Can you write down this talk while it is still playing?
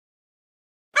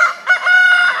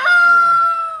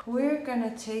We're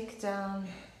gonna take down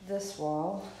this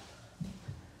wall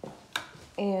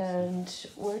and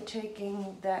we're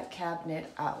taking that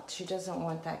cabinet out. She doesn't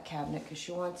want that cabinet because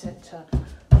she wants it to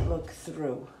look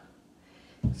through.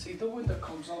 See, the window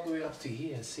comes all the way up to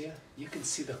here, see? You can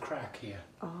see the crack here.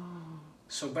 Oh.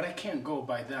 So, but I can't go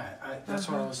by that. That's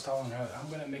what I was telling her. I'm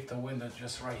gonna make the window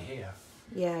just right here.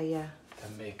 Yeah, yeah. To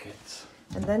make it.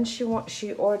 And then she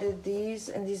ordered these,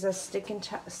 and these are stick in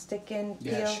peel.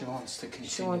 Yeah, she wants to continue.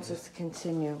 She wants us to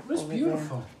continue. It's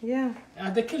beautiful. There. Yeah.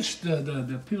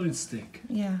 The peeling stick.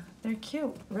 Yeah, they're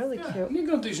cute. Really cute. You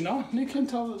got these now. You can't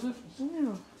tell the difference.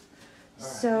 No.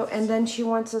 So, and then she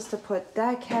wants us to put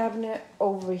that cabinet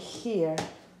over here.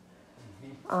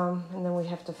 And then we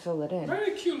have to fill it in.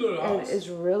 Very cute little house. It is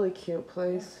really cute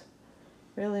place.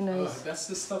 Really nice. That's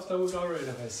the stuff that we got rid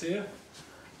of. I see it.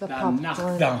 The popcorn.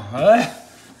 Knocked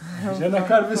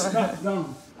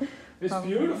down, It's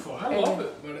beautiful. I love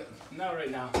it, but not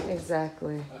right now.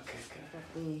 Exactly. Okay, good.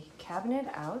 Get the cabinet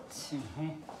out. I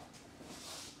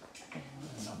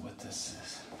don't know what this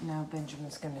is. Now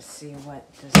Benjamin's gonna see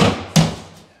what this is. Yeah,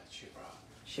 sheetrock.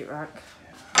 Sheetrock.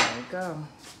 Yeah. There we go.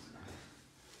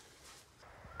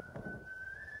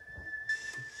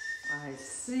 I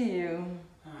see you.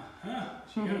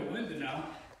 She got a window now.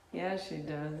 Yeah, she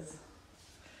does.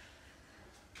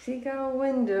 She got a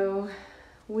window.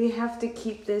 We have to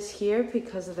keep this here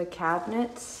because of the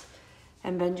cabinets,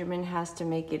 and Benjamin has to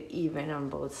make it even on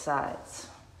both sides.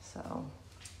 So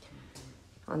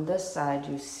on this side,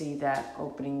 you see that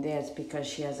opening there. It's because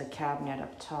she has a cabinet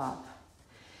up top.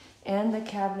 And the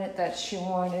cabinet that she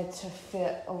wanted to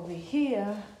fit over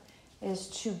here is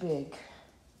too big.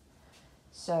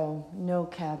 So no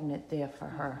cabinet there for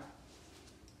her.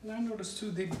 And I noticed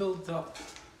too, they built up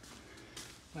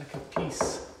like a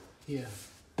piece here.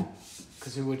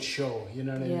 Because it would show, you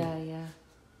know what I mean? Yeah, yeah.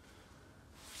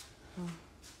 Oh,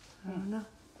 I don't know.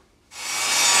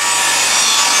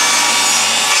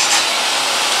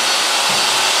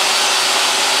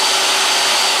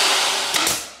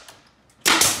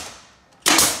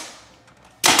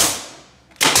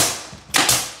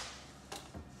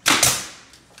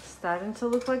 Starting to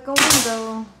look like a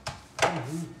window.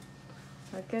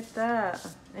 Look at that.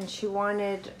 And she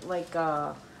wanted like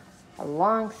a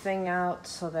long thing out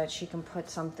so that she can put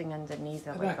something underneath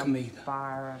it, like a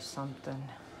bar or something.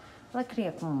 Like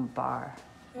a bar.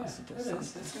 Yeah, it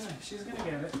is. It's gonna, she's gonna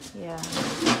get it. Yeah.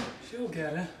 She'll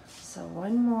get it. So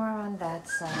one more on that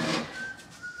side.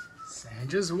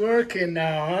 Sandra's working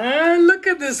now, huh? Look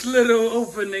at this little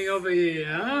opening over here,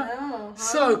 huh? Huh?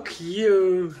 So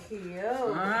cute. Cute.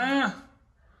 Huh?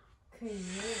 Cute.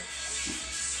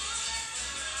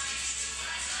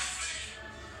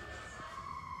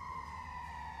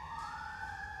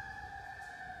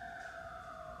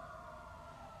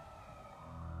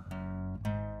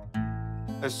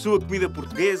 A sua comida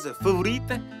portuguesa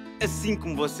favorita, assim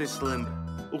como você se lembra.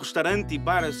 O restaurante e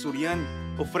bar açoriano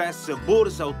oferece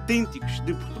sabores autênticos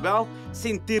de Portugal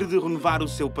sem ter de renovar o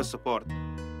seu passaporte.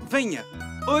 Venha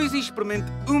hoje e experimente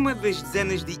uma das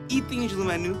dezenas de itens do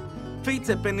menu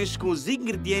feitos apenas com os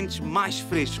ingredientes mais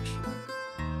frescos.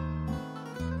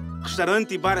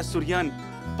 Restaurante e bar açoriano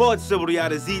pode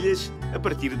saborear as ilhas a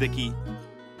partir daqui.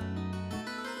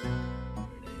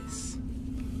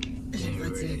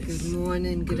 Good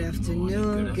morning, good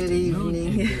afternoon, good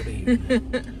evening.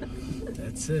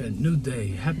 That's it. New day.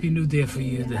 Happy New Day for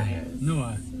you today.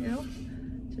 No. Yep.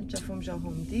 Já fomos ao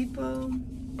Home Depot.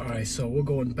 Alright, so we're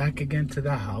going back again to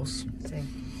the house. Sim.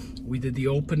 We did the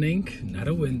opening, not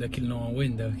a window, aquilo não é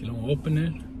window, aquilo não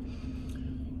opening.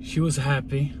 She was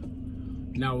happy.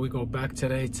 Now we go back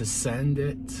today to sand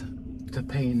it, to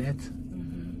paint it.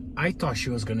 I thought she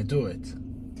was gonna do it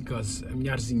because a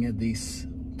mulherzinha disse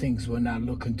things were not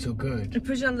looking too good.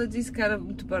 Depois ela disse que era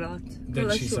muito barato. Then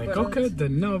she's like, okay,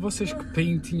 then no, vocês que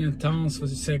painting então, se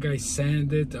você guys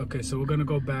sand it. Okay, so we're gonna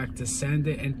go back to sand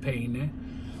it and paint it.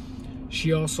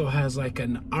 She also has like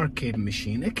an arcade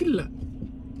machine.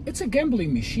 It's a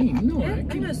gambling machine, no? É,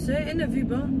 eu sei, é na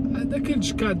Viva.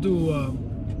 Daqueles cá do...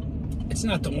 it's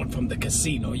not the one from the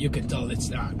casino, you can tell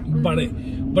it's not. But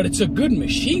it's a good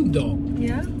machine though.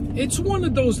 Yeah? It's one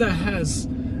of those that has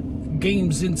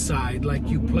games inside, like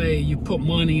you play, you put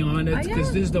money on it,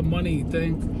 because there's the money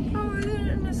thing. Oh, I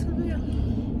didn't sabia.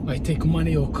 I take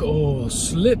money or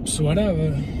slips,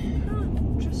 whatever.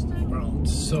 Oh, interesting.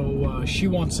 So she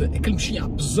wants a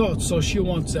so she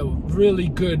wants a really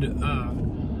good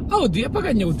oh, dia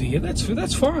para ganhar o dia. That's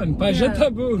fun. Para já tá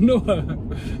bom, no.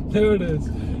 There it is.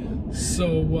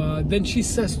 So then she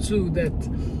says too that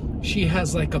she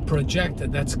has like a projector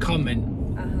that's coming.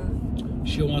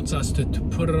 She wants us to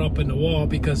put it up in the wall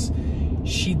because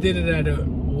she did it at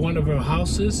one of her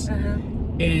houses,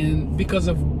 and because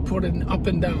of putting up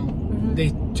and down,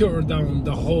 they tore down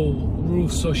the whole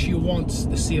roof. So she wants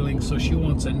the ceiling. So she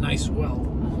wants a nice well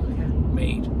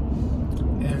made.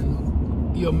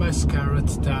 And your mascara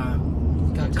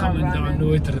coming down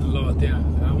to it a lot. Yeah,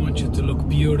 I want you to look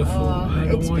beautiful. I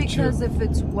don't want because if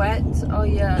it's wet. Oh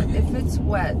yeah, if it's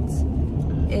wet.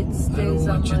 It stays I don't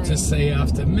want you on to say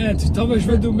after, man, tu estavas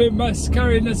vendo o meu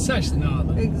mascara e não disseste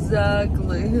nada.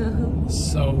 Exactly.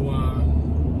 So,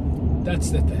 that's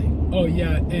the thing. Oh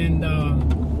yeah, and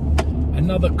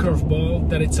another curveball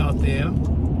that it's out there.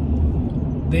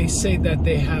 They say that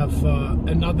they have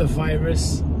another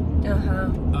virus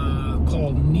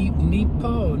called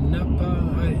Nipah or Napa.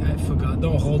 I forgot.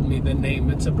 Don't hold me the name.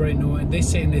 It's a brand new one. They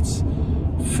saying it's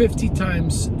 50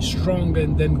 times stronger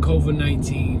than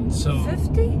COVID-19. So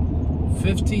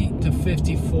 50 to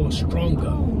 54 stronger.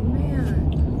 Oh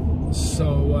man.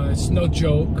 So it's no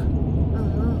joke.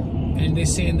 And they're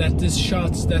saying that these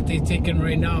shots that they're taking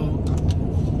right now,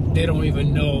 they don't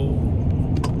even know.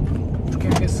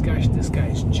 This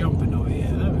guy's jumping over here.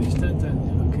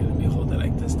 Okay, let me hold it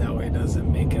like this. That way it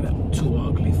doesn't make it too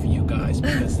ugly for you guys,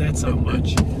 because that's how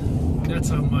much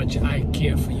I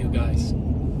care for you guys.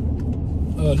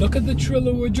 Look at the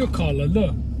trailer with your collar,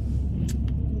 look.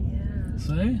 Yeah.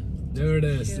 See? There it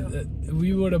is.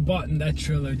 We would have bought that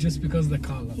trailer just because of the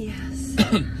collar. Yes.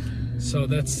 So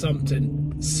that's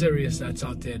something serious that's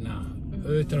out there now.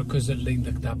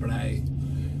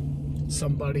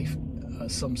 Somebody,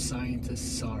 some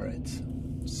scientists saw it.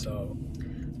 So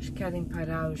She's getting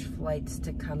parar os flights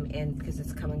to come in because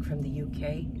it's coming from the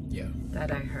UK. yeah.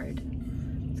 That I heard.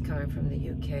 It's coming from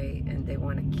the UK and they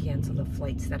want to cancel the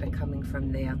flights that are coming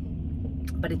from there.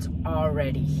 But it's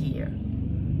already here.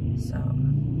 So,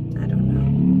 I don't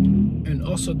know. And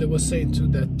also they were saying too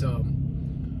that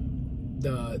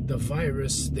the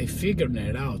virus, they figuring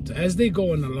it out. As they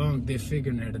going along, they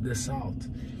figuring this out.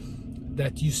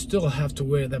 That you still have to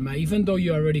wear them. Even though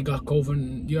you already got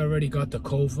COVID, you already got the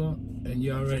COVID, and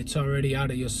it's already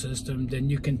out of your system, then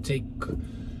you can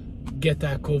get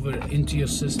that COVID into your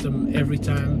system every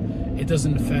time. It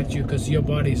doesn't affect you because your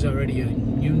body's already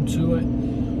immune to it.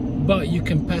 But you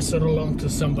can pass it along to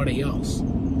somebody else.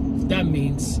 That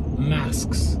means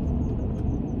masks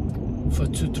for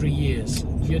 2-3 years.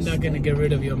 You're not gonna get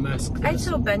rid of your mask. I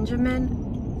told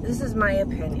Benjamin, this is my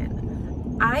opinion.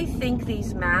 I think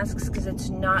these masks, because it's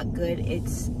not good,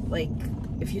 it's like,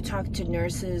 if you talk to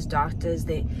nurses, doctors,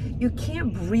 you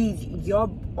can't breathe your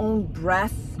own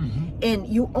breath in.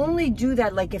 You only do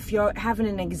that like if you're having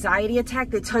an anxiety attack,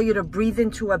 they tell you to breathe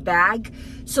into a bag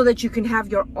so that you can have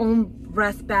your own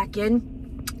breath back in,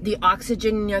 the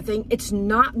oxygen in your thing. It's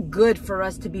not good for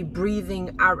us to be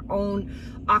breathing our own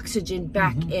oxygen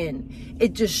back in.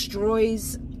 It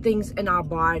destroys things in our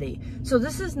body. So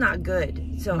this is not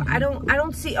good. So I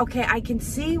don't see, okay, I can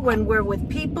see when we're with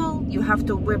people, you have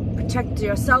to protect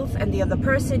yourself and the other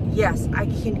person. Yes, I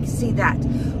can see that.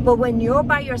 But when you're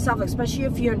by yourself, especially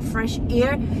if you're in fresh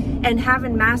air and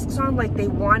having masks on like they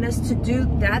want us to do,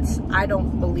 I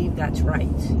don't believe that's right.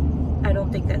 I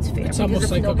don't think that's fair. It's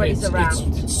almost like, okay,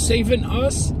 it's saving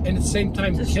us and at the same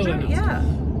time killing us. Yeah.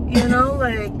 You know,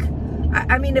 like,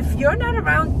 I mean, if you're not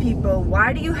around people,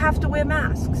 why do you have to wear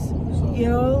masks? So you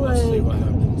know, we'll see what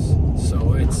happens.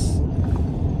 So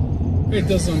it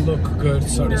doesn't look good,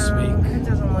 so to speak. It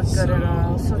doesn't look good at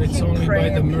all. So it's keep only by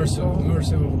the praying, mercy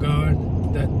of God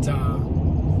that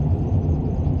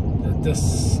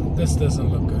this doesn't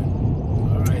look good.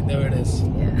 All right, there it is.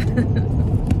 Yeah.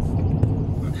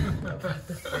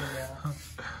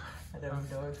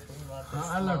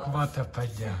 I look what a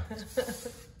pajja.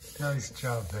 Nice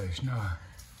job, Bish. No.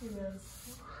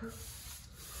 Yes.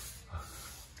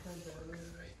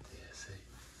 Right there, see?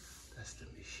 That's the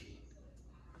machine.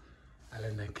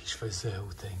 Elena quis fazer o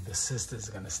thing. The sister's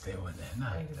gonna stay with her. No,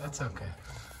 that's okay.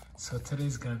 So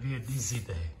today's gonna be an easy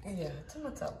day. Yeah, it's a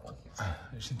top.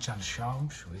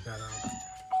 We got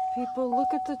People,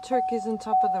 look at the turkeys on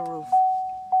top of the roof.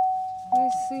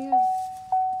 You see it?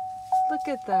 Look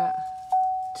at that.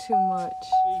 Too much.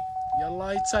 Your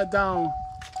lights are down.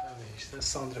 A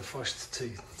Sandra foste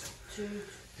tudo.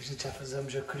 A gente já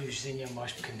fazemos a cruzinha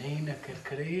mais pequenina que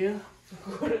queria.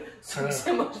 Agora, só que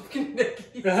é mais pequenina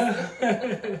aqui.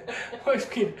 Mais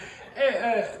pequena.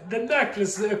 The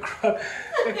necklace,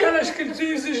 aquelas que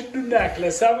dizes do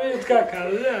necklace, sabem de cá,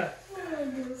 cara?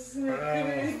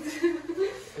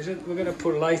 We're gonna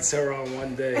put lights around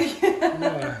one day.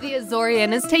 The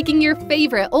Azorean is taking your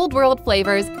favorite old world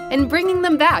flavors and bringing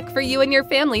them back for you and your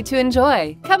family to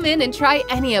enjoy. Come in and try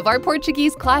any of our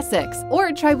Portuguese classics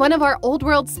or try one of our old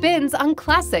world spins on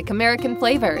classic American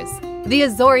flavors. The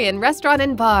Azorean Restaurant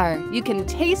and Bar. You can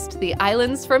taste the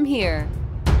islands from here.